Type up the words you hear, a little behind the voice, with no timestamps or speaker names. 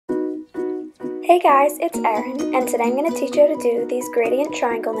Hey guys, it's Erin, and today I'm going to teach you how to do these gradient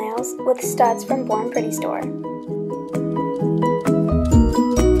triangle nails with studs from BornPrettyStore.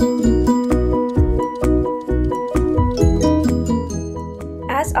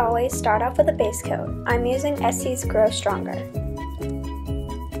 As always, start off with a base coat. I'm using Essie's Grow Stronger.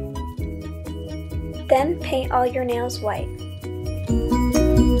 Then paint all your nails white.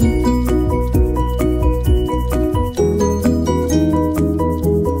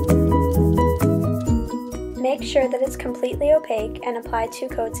 Make sure that it's completely opaque and apply 2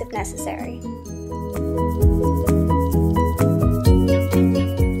 coats if necessary.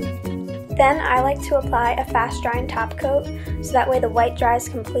 Then I like to apply a fast drying top coat so that way the white dries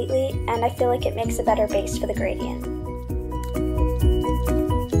completely and I feel like it makes a better base for the gradient.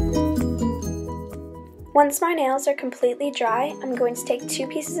 Once my nails are completely dry, I'm going to take 2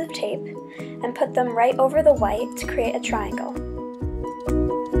 pieces of tape and put them right over the white to create a triangle.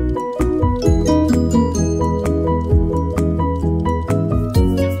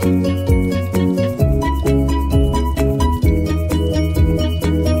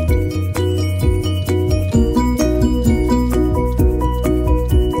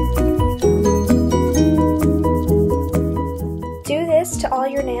 To all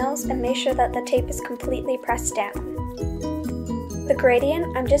your nails and make sure that the tape is completely pressed down. The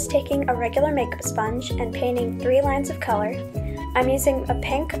gradient, I'm just taking a regular makeup sponge and painting 3 lines of color. I'm using a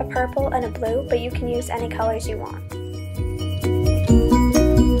pink, a purple, and a blue, but you can use any colors you want.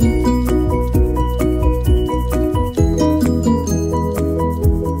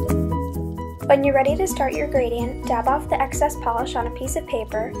 When you're ready to start your gradient, dab off the excess polish on a piece of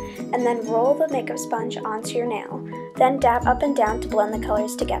paper and then roll the makeup sponge onto your nail. Then dab up and down to blend the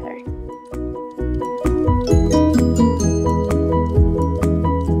colors together.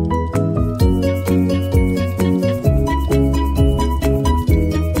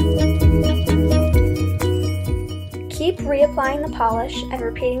 Keep reapplying the polish and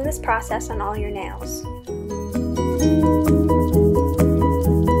repeating this process on all your nails.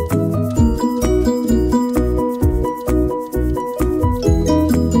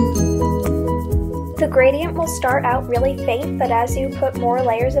 The gradient will start out really faint, but as you put more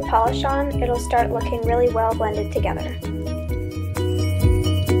layers of polish on, it'll start looking really well blended together.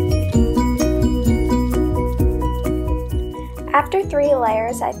 After 3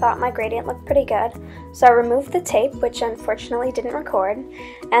 layers, I thought my gradient looked pretty good, so I removed the tape, which unfortunately didn't record,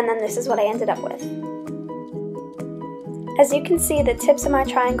 and then this is what I ended up with. As you can see, the tips of my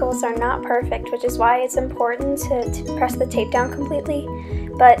triangles are not perfect, which is why it's important to press the tape down completely.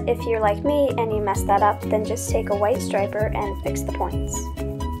 But if you're like me and you mess that up, then just take a white striper and fix the points.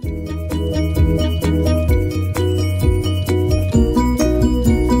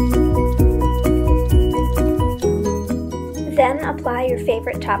 Then apply your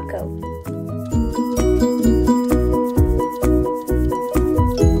favorite top coat.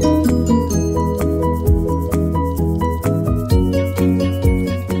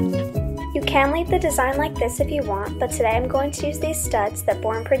 You can leave the design like this if you want, but today I'm going to use these studs that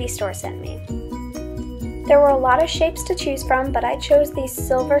BornPrettyStore sent me. There were a lot of shapes to choose from, but I chose these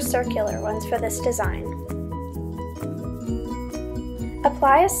silver circular ones for this design.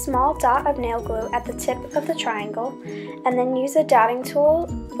 Apply a small dot of nail glue at the tip of the triangle, and then use a dotting tool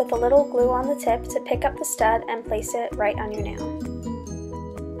with a little glue on the tip to pick up the stud and place it right on your nail.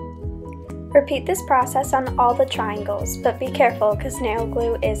 Repeat this process on all the triangles, but be careful because nail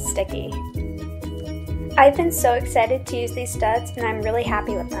glue is sticky. I've been so excited to use these studs and I'm really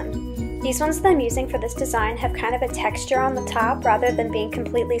happy with them. These ones that I'm using for this design have kind of a texture on the top rather than being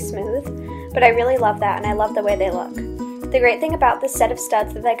completely smooth, but I really love that and I love the way they look. The great thing about this set of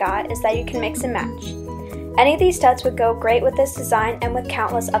studs that I got is that you can mix and match. Any of these studs would go great with this design and with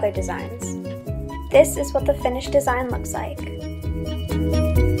countless other designs. This is what the finished design looks like.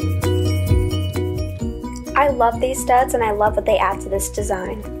 I love these studs and I love what they add to this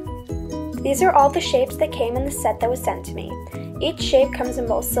design. These are all the shapes that came in the set that was sent to me. Each shape comes in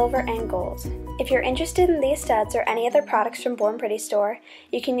both silver and gold. If you're interested in these studs or any other products from BornPrettyStore,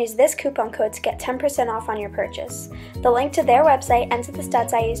 you can use this coupon code to get 10% off on your purchase. The link to their website and to the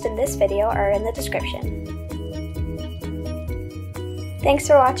studs I used in this video are in the description. Thanks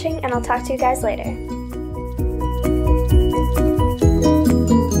for watching and I'll talk to you guys later.